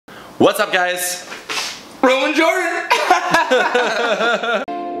What's up, guys? Roman Jordan.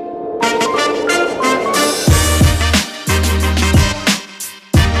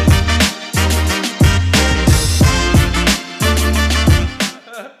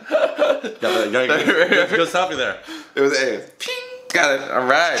 Go stop me there. It was a ping. Got it. All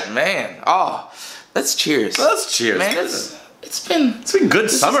right, man. Oh, let's cheers. Let's cheers. Man, it's been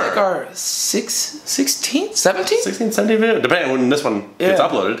good summer. This is like our 16th, 17th? 16th, 17th video, depending on when this one gets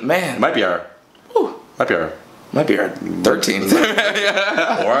uploaded. Man, it might be our 13th or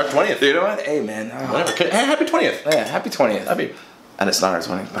our 20th. You know what? Hey, man. Whatever. Hey, happy 20th. Yeah, happy 20th. And it's not our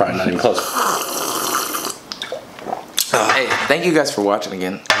 20th. Probably not even close. Hey, thank you guys for watching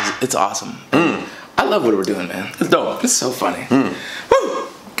again. It's awesome. I love what we're doing, man. It's dope. It's so funny. Woo!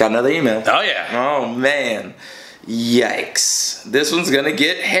 Got another email. Oh, yeah. Oh, man. Yikes. This one's gonna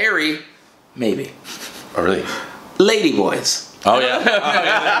get hairy. Maybe. Oh, really? Ladyboys. Oh, yeah.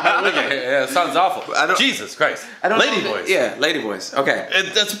 Yeah, it sounds awful. Jesus Christ. Ladyboys. Yeah, ladyboys. Okay.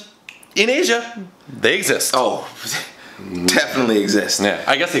 That's in Asia. They exist. Oh, definitely exist. Yeah,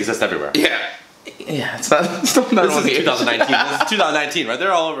 I guess they exist everywhere. Yeah. Yeah, it's not this is 2019. This is 2019, right?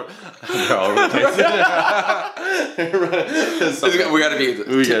 They're all over. They're all over the place. We gotta be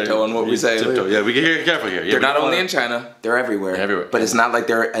tiptoe on what we say. Yeah, we can hear careful here. Yeah, they're not only in China, they're everywhere. Everywhere. But it's not like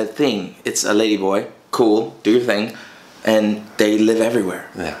they're a thing. It's a ladyboy. Cool, do your thing. And they live everywhere.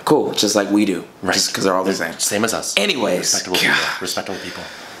 Yeah. Cool, just like we do. Right. Just because they're all the same. Same as us. Anyways. Respectable people. Respectable people.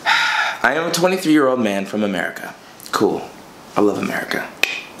 I am a 23-year-old man from America. Cool. I love America.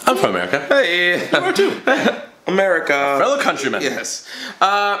 I'm from America. Hey. You are too. America. Fellow countrymen. Yes.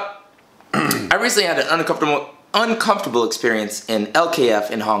 I recently had an uncomfortable experience in LKF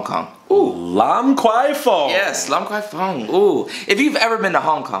in Hong Kong. Ooh. Lam Kwai Fong. Yes, Lam Kwai Fong. Ooh. If you've ever been to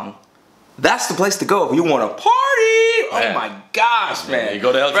Hong Kong, that's the place to go if you want to party. Oh my gosh, man. You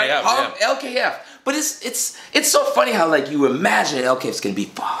go to LKF. Right? LKF. But it's so funny how like you imagine LKF's gonna be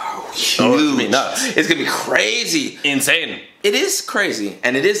huge. Oh, it's gonna be nuts. It's gonna be crazy. Insane. It is crazy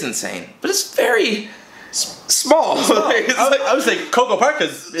and it is insane, but it's very small. I would say Coco Park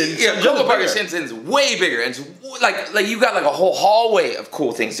is Coco Park is way bigger. And it's like you got like a whole hallway of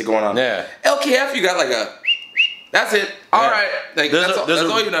cool things to going on. Yeah. LKF, you got like a. That's it. All right. Like, that's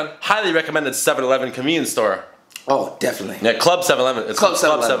all you've done. Highly recommended 7-Eleven convenience store. Oh, definitely. Yeah, Club 7-Eleven. It's Club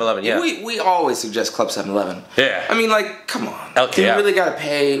 7-Eleven. Yeah. We always suggest Club 7-Eleven. Yeah. I mean, like, come on. LKF. You really gotta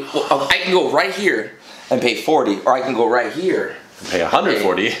pay. Well, I can go right here and pay 40, or I can go right here. Pay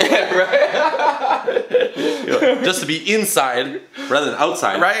 140. Right. Just to be inside rather than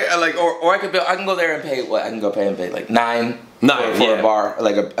outside. Right. Like, or I can go there and pay what? I can go pay and pay like $9 for a bar,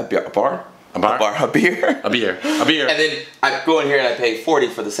 like a bar. A beer. And then I go in here and I pay 40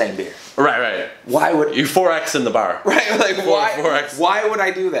 for the same beer. Right. Why would you 4x in the bar? Right, like 4x. Why would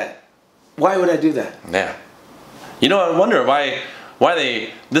I do that? Why would I do that? Yeah. You know, I wonder why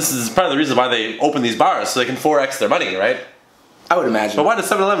they. This is part of the reason why they open these bars so they can 4x their money, right? I would imagine. But why does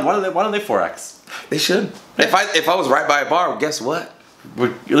 7-Eleven? Why don't they 4x? They should. Yeah. If I was right by a bar, guess what?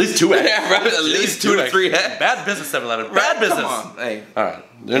 At least 2x. Yeah, right. At least 2 to 3x. Bad business, 7-Eleven. Bad business. Come on. Hey. All right.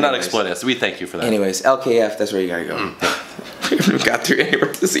 They're not exploiting us. We thank you for that. Anyways, LKF, that's where you gotta go. We haven't got through any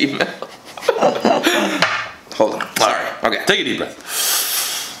of this email. Hold on. Sorry. Okay. Take a deep breath.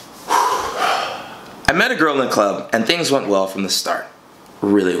 I met a girl in the club, and things went well from the start.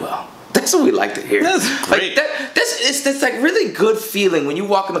 Really well. That's what we like to hear. That's great. Like it's like really good feeling when you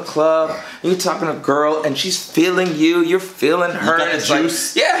walk in the club and you're talking to a girl and she's feeling you, you're feeling her. You got the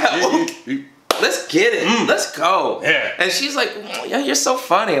juice. Like, yeah. Let's get it. Let's go. Yeah. And she's like, yeah, you're so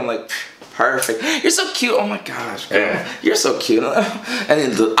funny. I'm like, perfect. You're so cute. Oh my gosh, girl. Yeah. You're so cute. And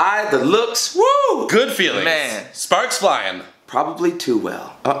then the looks, woo. Good feeling. Man. Sparks flying. Probably too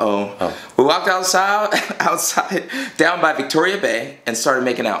well. Uh-oh. We walked outside down by Victoria Bay and started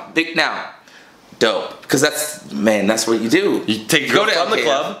making out. Now, dope. Because that's what you do. You go down the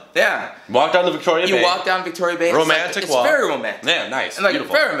club. Yeah. Walk down to Victoria Bay. You walk down Victoria Bay. Romantic walk. It's very romantic. Yeah, nice. And like,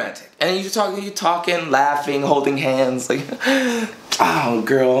 beautiful. very romantic. And you're talking, laughing, holding hands. Like, oh,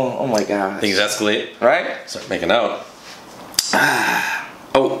 girl. Oh, my gosh. Things escalate. Right? Start making out.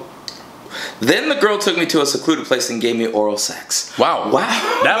 Oh. Then the girl took me to a secluded place and gave me oral sex. Wow.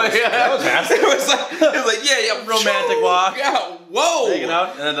 That was fast. It was like, yeah, romantic walk. Yeah, whow. Taking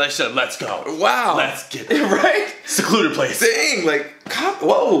out, and then I said, let's go. Wow. Let's get it. Right? Secluded place. Dang, like,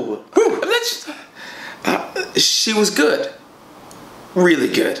 whoa. She was good. Really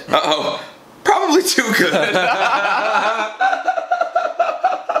good. Uh-oh. Probably too good.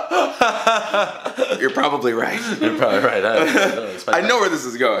 You're probably right. You're probably right. I know where this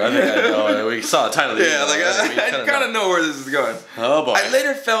is going. I think I know. We saw the title. Yeah, like I kind of know where this is going. Oh boy. I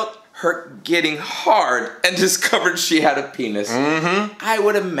later felt her getting hard and discovered she had a penis. I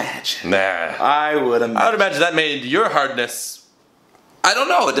would imagine. Nah. I would imagine that made your hardness. I don't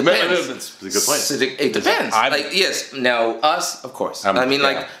know. It depends. It's a good point. So it depends. Like, yes. Now, us, of course. I mean,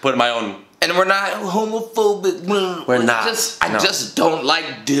 like, put my own. And we're not homophobic. We're not. I just don't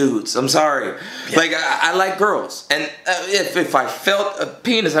like dudes. I'm sorry. Yeah. Like, I like girls. And if I felt a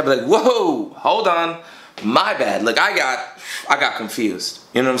penis, I'd be like, whoa, hold on. My bad. Like, I got confused.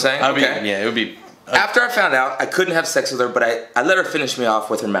 You know what I'm saying? Okay. Yeah, it would be. After I found out, I couldn't have sex with her, but I let her finish me off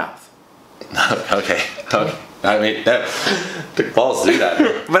with her mouth. Okay. I mean, that took balls to do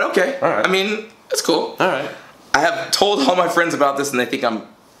that. But okay. All right. I mean, it's cool. All right. I have told all my friends about this, and they think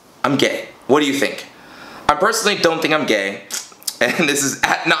I'm gay. What do you think? I personally don't think I'm gay. And this is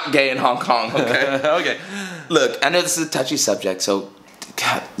not gay in Hong Kong, okay? Okay. Look, I know this is a touchy subject, so...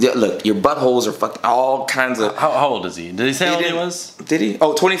 God, look, your buttholes are fucking all kinds of... How old is he? Did he say how old he was? Did he?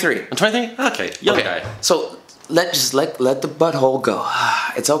 Oh, 23. 23? Okay, young guy. So, let the butthole go.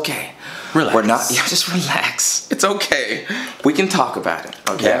 It's okay. Relax. We're not... Yeah, just relax. It's okay. We can talk about it,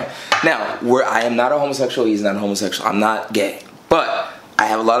 okay? Yeah. Now, I am not a homosexual. He's not a homosexual. I'm not gay. But... I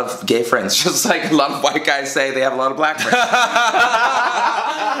have a lot of gay friends, just like a lot of white guys say they have a lot of black friends.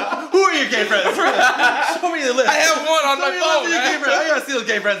 Who are your gay friends? Show me the list. I have one on my phone. I gotta see those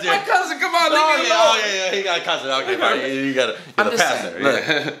gay friends here. My cousin, come on, leave me alone. Oh, yeah, he got a cousin. Okay, fine. You gotta pass there.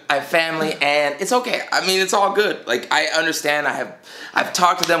 Look, I have family, and it's okay. I mean, it's all good. Like, I understand. I've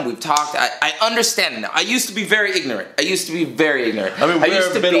talked to them. We've talked. I understand it now. I used to be very ignorant. I used to be very ignorant. I mean,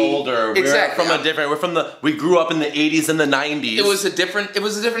 we're a bit older. Exactly. We grew up in the 80s and the 90s. It was a different era. It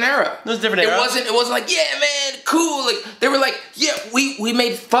was a different era. It wasn't like, yeah, man, cool. Like, they were like, yeah, we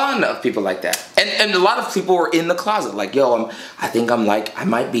made fun of people like that. And a lot of people were in the closet like, yo, I think I'm like, I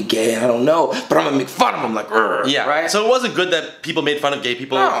might be gay, I don't know, but I'm gonna make fun of them, like, yeah, right? So it wasn't good that people made fun of gay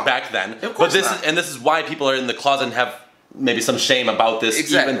people back then. Of course but this is why people are in the closet and have maybe some shame about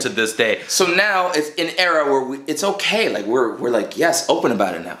this even to this day. So now it's an era where it's okay. Like we're like, yes, open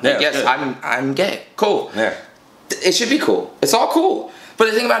about it now. Yeah, like, yes, good. I'm gay. Cool. Yeah. It should be cool. It's all cool. But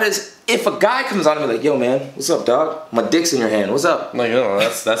the thing about it is, if a guy comes on and be like, yo, man, what's up, dog? My dick's in your hand. What's up? Like, no,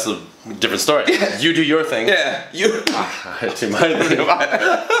 that's a different story. Yeah. You do your thing. Yeah. You. I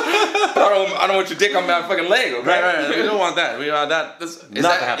don't want your dick on my fucking leg, okay? Right. We don't want that. We want that. Is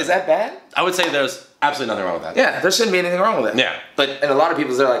that bad? I would say there's absolutely nothing wrong with that. Yeah, there shouldn't be anything wrong with it. Yeah. And a lot of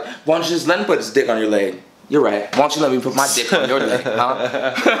people, they're like, why don't you just let him put his dick on your leg? You're right. Why don't you let me put my dick on your leg,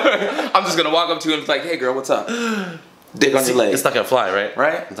 huh? I'm just going to walk up to him and be like, hey, girl, what's up? Dick on your leg. It's not gonna fly, right?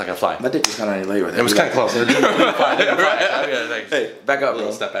 Right? It's not gonna fly. My dick was kind of on your leg right there. It was kind of close. It didn't fly. Hey, back up, bro.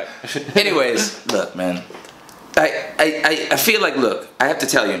 Step back. Anyways, look, man. I feel like, look, I have to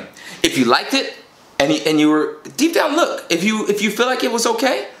tell you, if you liked it and you were deep down, look, if you feel like it was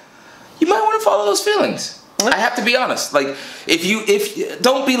okay, you might want to follow those feelings. I have to be honest. Like, if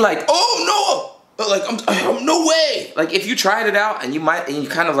don't be like, oh no, like I'm no way. Like, if you tried it out and you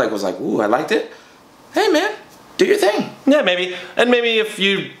kind of like was like, ooh, I liked it. Hey, man. Do your thing. Yeah, maybe. And maybe if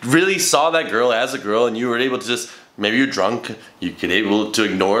you really saw that girl as a girl and you were able to just, maybe you're drunk, you could able to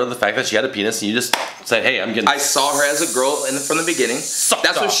ignore the fact that she had a penis and you just said, hey, I'm getting... I saw her as a girl from the beginning.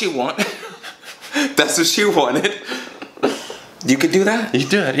 That's what she wanted. That's what she wanted. You could do that? You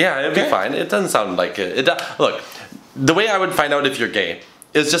could do it, yeah, it'd be fine. It doesn't sound like it. Look, the way I would find out if you're gay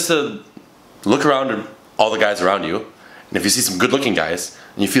is just to look around at all the guys around you, and if you see some good-looking guys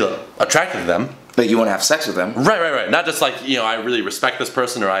and you feel attracted to them, but you want to have sex with them. Right. Not just like, you know, I really respect this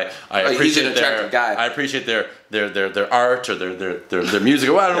person, or I appreciate I appreciate their art or their music,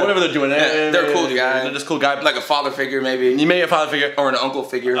 or I don't know, whatever they're doing. Yeah, they're a cool guy. They're just a cool guy. Like a father figure, maybe. You may be a father figure. Or an uncle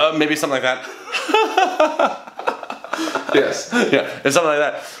figure. Maybe something like that. Yes. Yeah, it's something like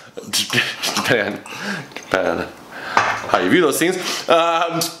that. Depending on how you view those things.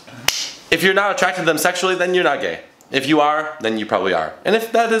 If you're not attracted to them sexually, then you're not gay. If you are, then you probably are. And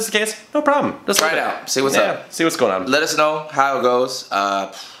if that is the case, no problem. Just try it out. See what's up. See what's going on. Let us know how it goes.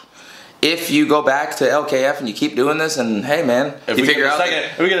 If you go back to LKF and you keep doing this, and hey, man, if you figure out...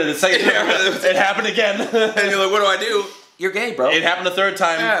 If we get a second... it happened again. And you're like, what do I do? You're gay, bro. It happened a third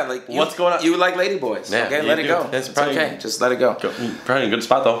time. Yeah, like what's going on? You like Ladyboys. Yeah, okay, let it go. It's okay. Just let it go. Probably a good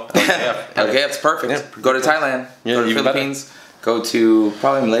spot though. Okay, it's perfect. Yeah, go to Thailand. Yeah, go to Philippines. Better. Go to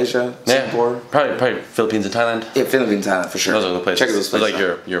probably Malaysia, Singapore. Probably Philippines and Thailand. Yeah, Philippines and Thailand for sure. Those are the places. Check those places.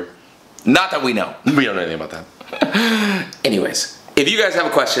 Like your. Not that we know. We don't know anything about that. Anyways, if you guys have a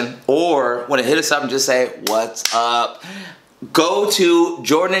question or want to hit us up and just say what's up, go to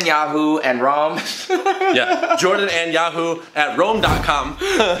Jordan and Yahoo and Rom. Yeah, Jordan and Yahoo at Rome.com.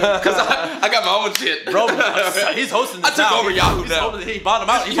 Because I got my own shit. Rome, he's hosting this I took over Yahoo now. He bought him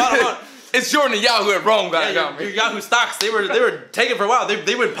out. He bought him out. It's Jordan and Yahoo at Rome. Yeah, your Yahoo stocks, they were taken for a while.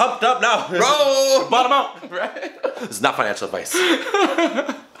 They were pumped up now. Rome! Bought them out. Right? This is not financial advice.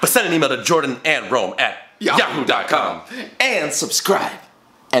 But send an email to Jordan and Rome at Yahoo.com. And subscribe.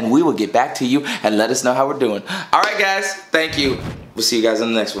 And we will get back to you and let us know how we're doing. All right, guys. Thank you. We'll see you guys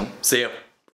in the next one. See you.